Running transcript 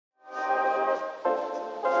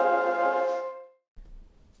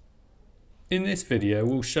In this video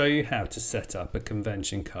we'll show you how to set up a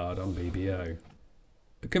convention card on BBO.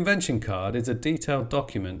 A convention card is a detailed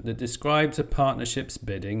document that describes a partnership's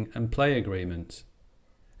bidding and play agreements.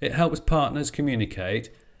 It helps partners communicate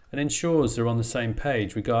and ensures they're on the same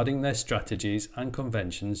page regarding their strategies and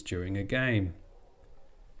conventions during a game.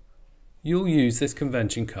 You'll use this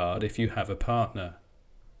convention card if you have a partner.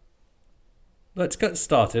 Let's get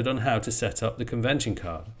started on how to set up the convention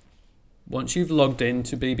card. Once you've logged in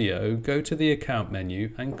to BBO, go to the Account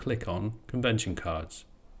menu and click on Convention Cards.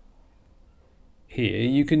 Here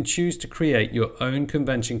you can choose to create your own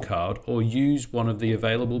convention card or use one of the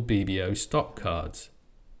available BBO stock cards.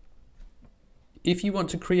 If you want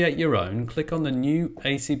to create your own, click on the New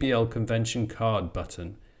ACBL Convention Card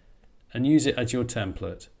button and use it as your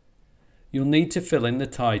template. You'll need to fill in the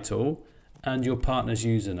title and your partner's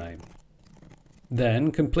username.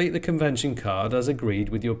 Then complete the convention card as agreed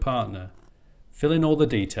with your partner. Fill in all the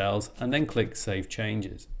details and then click Save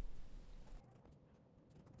Changes.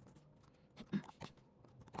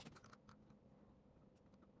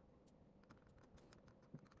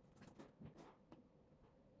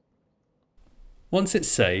 Once it's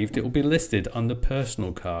saved, it will be listed under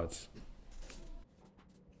Personal Cards.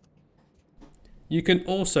 You can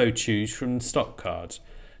also choose from stock cards.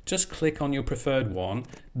 Just click on your preferred one,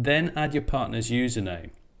 then add your partner's username.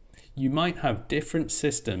 You might have different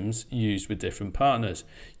systems used with different partners.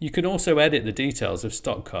 You can also edit the details of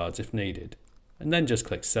stock cards if needed, and then just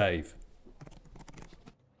click Save.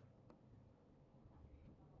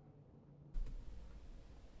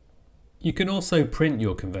 You can also print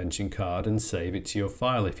your convention card and save it to your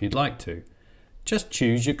file if you'd like to. Just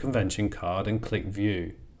choose your convention card and click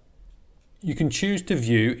View. You can choose to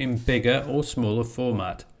view in bigger or smaller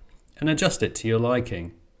format and adjust it to your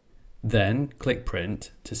liking. Then click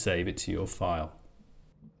Print to save it to your file.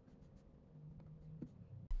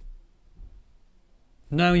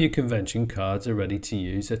 Now your convention cards are ready to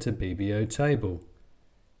use at a BBO table.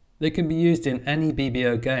 They can be used in any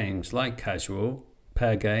BBO games like casual,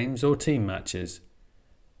 pair games or team matches.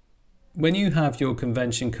 When you have your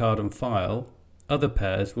convention card on file, other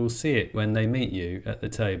pairs will see it when they meet you at the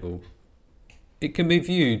table. It can be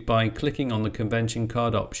viewed by clicking on the convention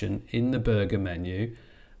card option in the burger menu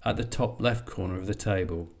at the top left corner of the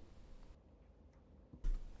table.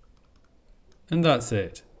 And that's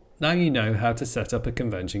it. Now you know how to set up a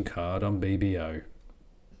convention card on BBO.